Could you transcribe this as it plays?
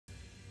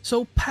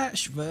So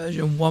patch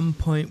version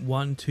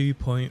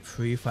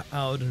 1.12.3 for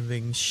Elden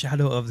Ring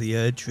Shadow of the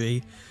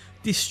Erdtree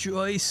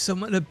destroys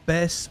some of the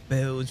best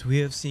builds we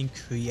have seen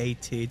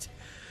created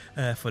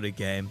for the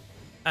game.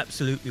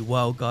 Absolutely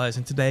wild, guys,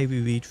 and today we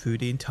read through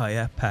the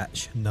entire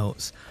patch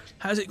notes.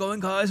 How's it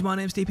going, guys? My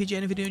name's DPJ,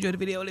 and if you do enjoy the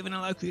video, leaving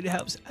a like really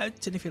helps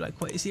out, and if you like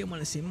what you see and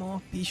want to see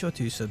more, be sure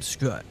to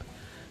subscribe.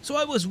 So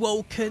I was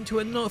woken to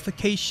a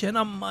notification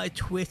on my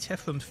Twitter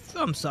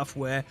from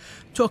Software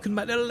talking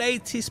about the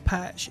latest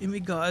patch in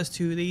regards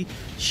to the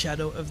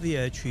Shadow of the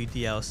Erdtree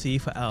DLC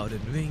for Elden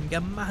Ring.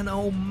 And man,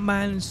 oh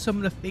man, some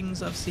of the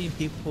things I've seen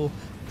people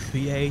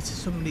create,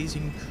 some of these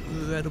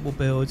incredible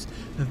builds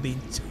have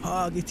been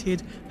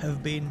targeted,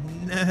 have been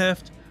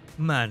nerfed.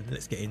 Man,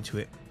 let's get into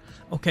it.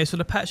 Okay, so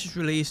the patch is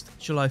released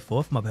July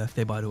 4th, my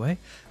birthday by the way.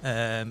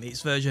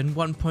 It's version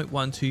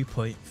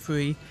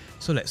 1.12.3,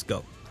 so let's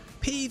go.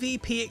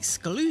 PvP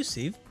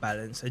exclusive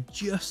balance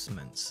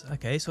adjustments.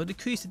 Okay, so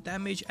decrease the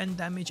damage and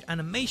damage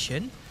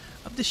animation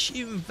of the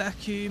shearing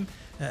vacuum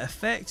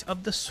effect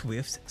of the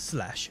swift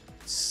slash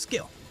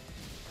skill.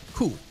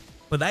 Cool,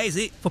 but that is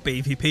it for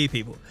PvP,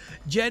 people.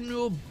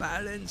 General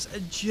balance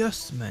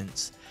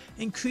adjustments.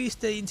 Increase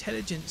the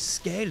intelligent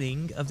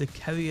scaling of the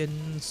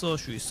Carrion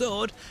sorcery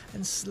sword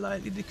and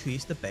slightly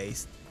decrease the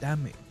base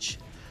damage.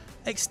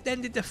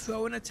 Extended the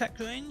throw and attack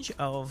range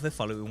of the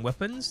following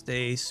weapons: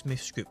 the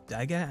Smith's Grip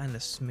Dagger and the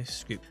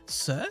Smith's Grip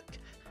Cirque.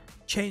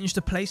 Changed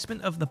the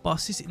placement of the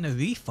bosses in a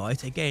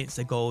refight against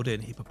the Golden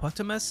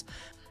Hippopotamus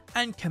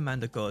and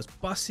Commander Gore's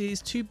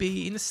bosses to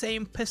be in the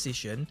same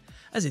position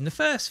as in the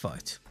first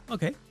fight.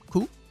 Okay,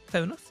 cool,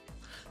 fair enough.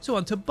 So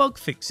on to bug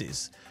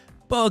fixes.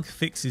 Bug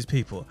fixes,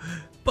 people.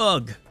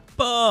 Bug.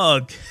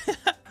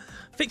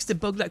 Fix the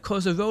bug that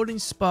caused a Rolling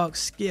Spark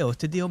skill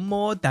to deal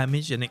more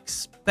damage than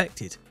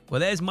expected. Well,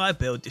 there's my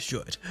build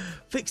destroyed.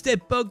 Fix the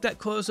bug that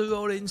caused the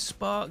Rolling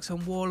Sparks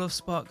and Wall of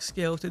Sparks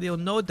skill to deal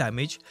no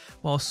damage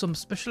while some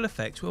special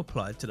effects were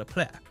applied to the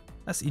player.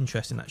 That's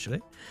interesting,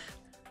 actually.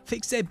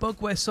 Fix the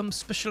bug where some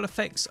special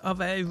effects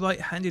of a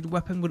right-handed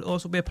weapon would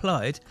also be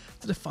applied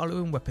to the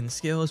following weapon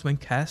skills when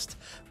cast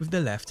with the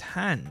left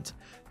hand: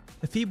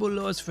 the Feeble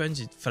Lord's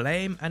Frenzied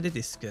Flame and the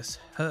Discus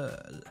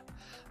Hurl.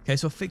 Okay,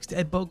 so fixed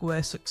a bug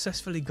where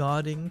successfully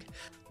guarding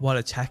while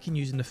attacking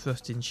using the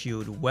thrust and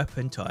shield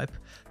weapon type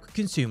could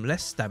consume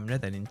less stamina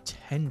than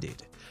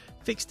intended.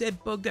 Fixed a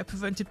bug that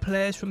prevented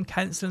players from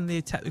cancelling the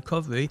attack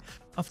recovery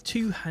of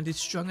two-handed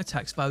strong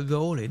attacks by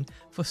rolling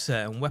for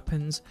certain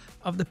weapons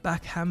of the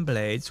backhand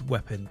blades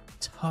weapon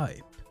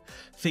type.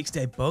 Fixed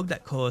a bug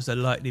that caused the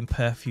Lightning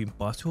Perfume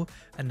bottle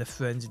and the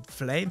Frenzied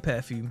Flame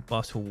Perfume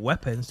bottle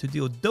weapons to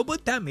deal double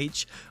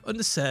damage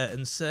under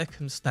certain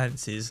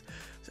circumstances.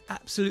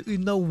 Absolutely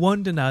no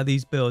wonder now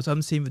these builds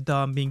I'm seeing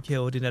Vidar being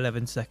killed in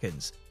 11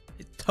 seconds.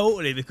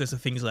 Totally because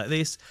of things like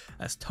this.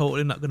 That's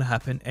totally not going to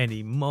happen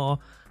anymore.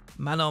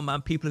 Man, oh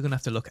man, people are going to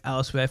have to look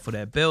elsewhere for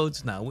their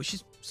builds now, which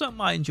is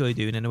something I enjoy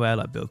doing anyway. I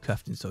like build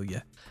crafting, so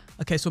yeah.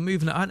 Okay, so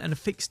moving on, and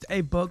fixed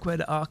a bug where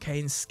the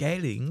arcane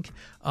scaling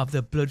of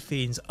the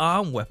bloodfiends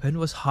arm weapon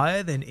was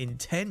higher than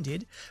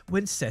intended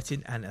when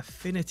setting an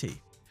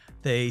affinity.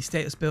 The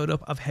status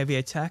build-up of heavy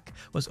attack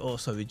was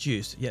also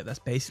reduced. Yeah, that's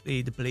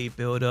basically the bleed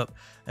build-up.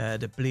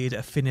 The bleed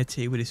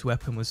affinity with this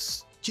weapon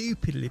was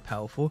stupidly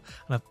powerful,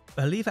 and I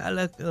believe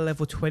at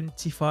level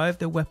 25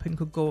 the weapon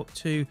could go up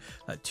to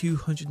like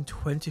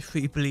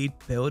 223 bleed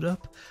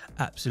build-up.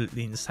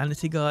 Absolutely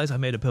insanity, guys. I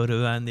made a build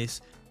around this.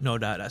 No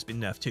doubt that's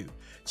been nerfed too.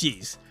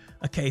 Jeez.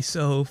 Okay,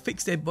 so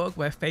fixed a bug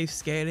where faith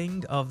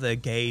scaling of the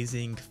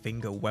gazing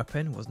finger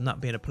weapon was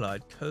not being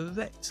applied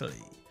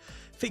correctly.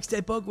 Fixed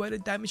a bug where the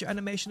damage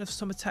animation of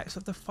some attacks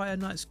of the Fire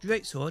Knight's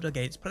Greatsword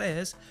against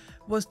players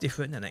was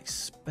different than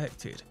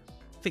expected.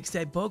 Fixed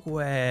a bug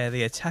where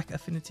the attack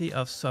affinity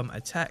of some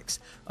attacks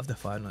of the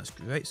Fire Knight's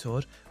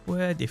Greatsword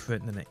were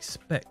different than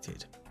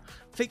expected.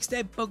 Fixed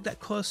a bug that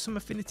caused some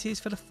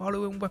affinities for the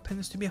following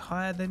weapons to be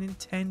higher than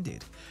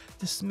intended: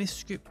 the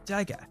Smith's Grip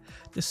Dagger,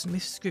 the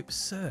Smith's Grip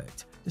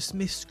Sword, the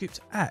Smith's Grip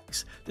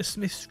Axe, the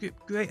Smith's Grip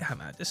Great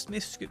Hammer, the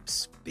Smith's Grip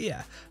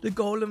Spear, the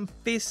Golden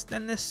Fist,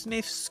 and the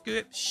Smith's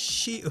Grip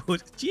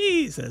Shield.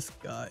 Jesus,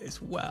 guys,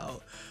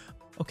 wow.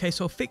 Okay,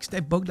 so fixed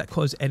a bug that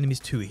caused enemies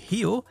to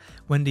heal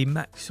when the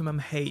maximum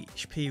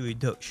HP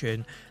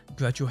reduction,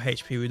 gradual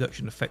HP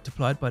reduction effect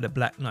applied by the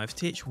Black Knife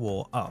Stitch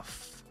wore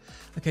off.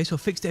 Okay, so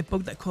fixed a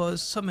bug that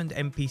caused summoned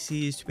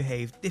NPCs to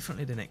behave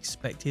differently than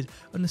expected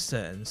under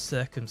certain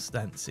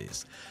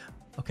circumstances.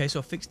 Okay,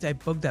 so fixed a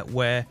bug that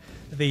where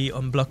the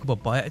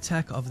unblockable bite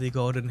attack of the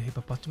Golden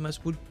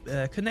Hippopotamus would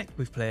connect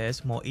with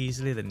players more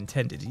easily than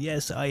intended.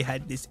 Yes, I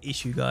had this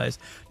issue, guys.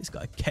 This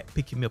guy kept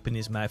picking me up in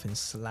his mouth and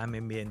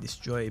slamming me and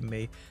destroying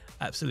me.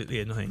 Absolutely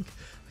annoying.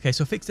 Okay,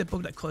 so fixed a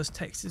bug that caused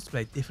text to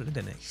display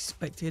differently than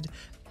expected,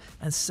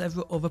 and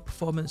several other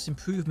performance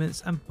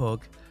improvements and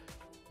bug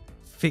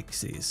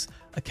fixes.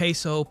 Okay,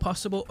 so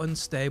possible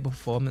unstable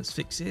performance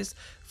fixes.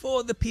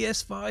 For the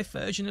PS5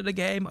 version of the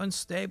game,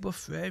 unstable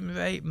frame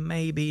rate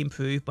may be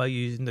improved by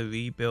using the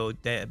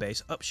rebuild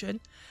database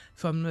option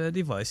from the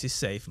device's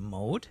safe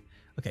mode.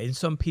 Okay, in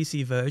some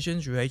PC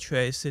versions, ray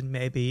tracing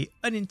may be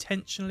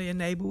unintentionally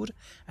enabled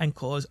and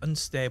cause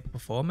unstable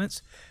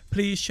performance.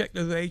 Please check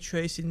the ray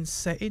tracing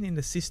setting in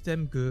the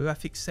system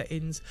graphics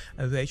settings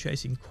and ray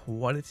tracing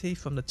quality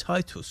from the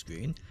title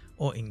screen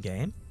or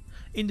in-game.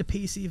 In the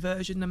PC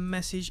version, the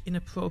message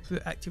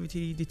inappropriate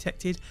activity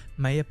detected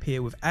may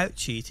appear without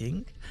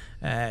cheating.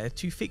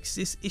 To fix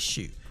this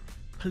issue,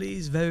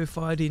 please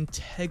verify the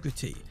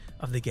integrity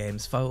of the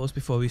game's files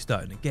before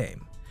restarting the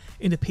game.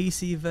 In the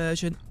PC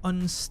version,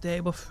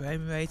 unstable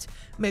frame rate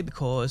may be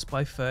caused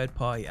by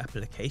third-party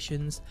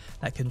applications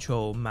that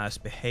control mouse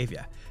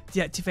behavior.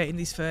 Deactivating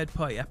these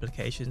third-party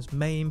applications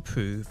may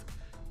improve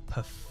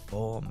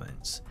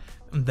performance.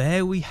 And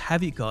there we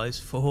have it, guys,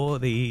 for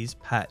these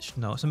patch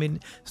notes. I mean,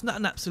 it's not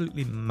an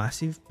absolutely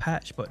massive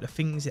patch, but the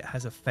things it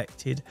has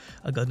affected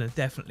are going to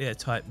definitely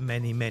excite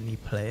many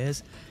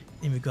players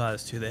in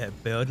regards to their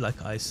build.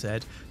 Like I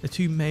said, the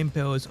two main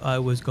builds I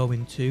was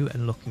going to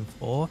and looking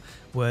for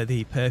were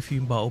the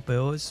perfume bottle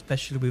builds,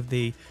 especially with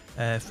the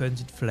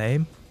frenzied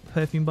flame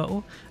perfume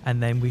bottle,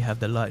 and then we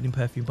have the lightning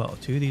perfume bottle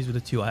too. These were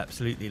the two I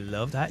absolutely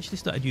loved. I actually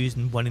started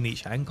using one in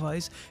each hand,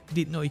 guys. If you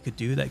didn't know you could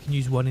do that, you can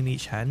use one in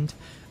each hand,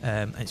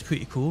 and it's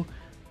pretty cool.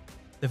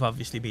 They've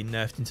obviously been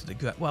nerfed into the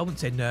ground. Well, I wouldn't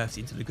say nerfed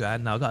into the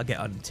ground. Now I've got to get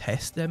on and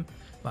test them,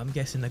 but I'm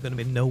guessing they're going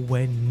to be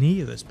nowhere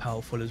near as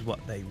powerful as what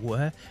they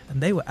were,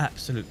 and they were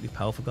absolutely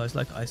powerful, guys.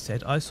 Like I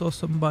said, I saw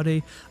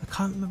somebody, I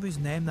can't remember his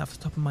name now off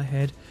the top of my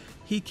head,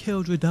 he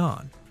killed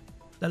Radahn,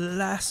 the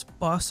last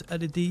boss of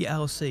the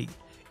DLC,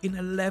 in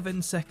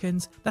 11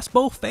 seconds. That's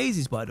both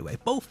phases, by the way,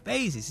 both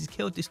phases. He's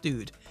killed this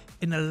dude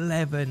in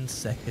 11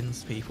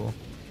 seconds, people.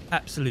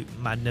 Absolute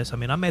madness. I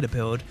mean, I made a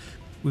build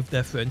with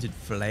their frenzied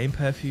flame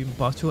perfume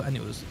bottle and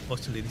it was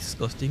utterly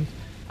disgusting.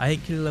 I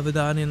ain't killed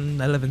Radahn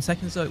in 11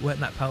 seconds, so it weren't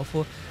that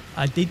powerful.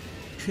 I did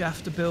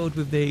craft a build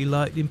with the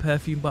lightning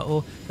perfume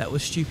bottle that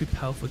was stupid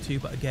powerful too,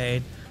 but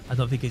again, I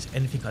don't think it's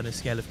anything on the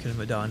scale of killing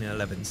Radahn in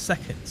 11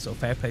 seconds, so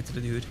fair play to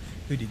the dude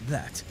who did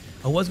that.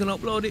 I was going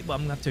to upload it, but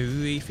I'm going to have to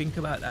rethink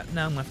about that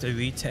now. I'm going to have to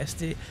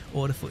retest it.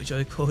 All the footage I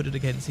recorded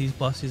against these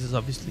bosses is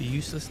obviously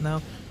useless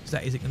now, because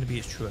that isn't going to be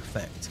its true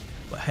effect.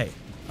 But hey,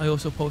 I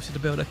also posted a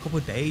build a couple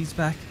of days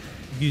back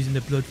using the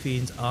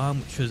bloodfiends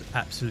arm, which was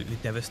absolutely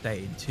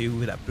devastating too,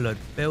 with that blood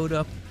build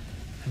up.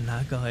 And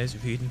now,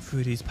 guys, reading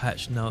through these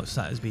patch notes,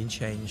 that has been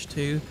changed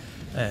too.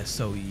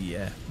 So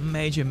yeah,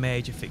 major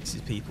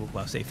fixes, people.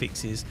 Well, I say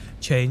fixes,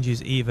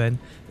 changes even.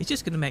 It's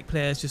just going to make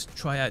players just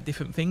try out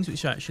different things,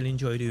 which I actually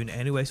enjoy doing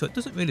anyway, so it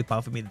doesn't really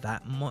bother me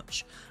that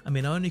much. I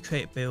mean, I only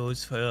create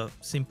builds for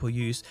simple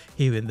use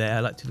here and there.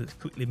 I like to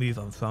quickly move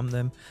on from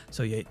them,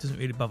 so yeah, it doesn't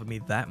really bother me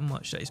that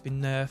much that it's been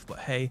nerfed. But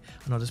hey,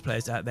 I know there's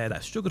players out there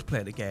that struggle to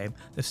play the game.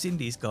 They've seen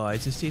these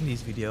guides, they've seen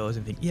these videos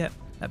and think, yep,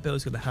 that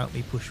build's going to help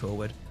me push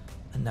forward.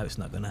 And now it's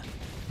not gonna.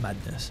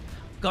 Madness.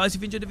 Guys,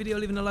 if you enjoyed the video,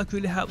 leaving a like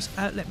really helps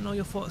out. Let me know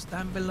your thoughts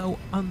down below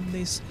on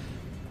this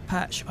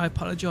patch. I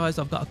apologise,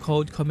 I've got a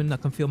cold coming. I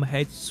can feel my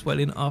head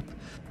swelling up,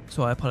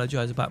 so I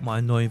apologise about my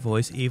annoying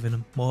voice,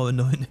 even more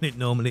annoying than it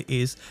normally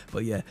is.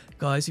 But yeah,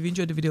 guys, if you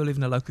enjoyed the video,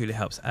 leaving a like really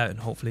helps out, and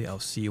hopefully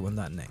I'll see you on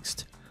that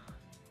next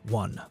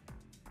one.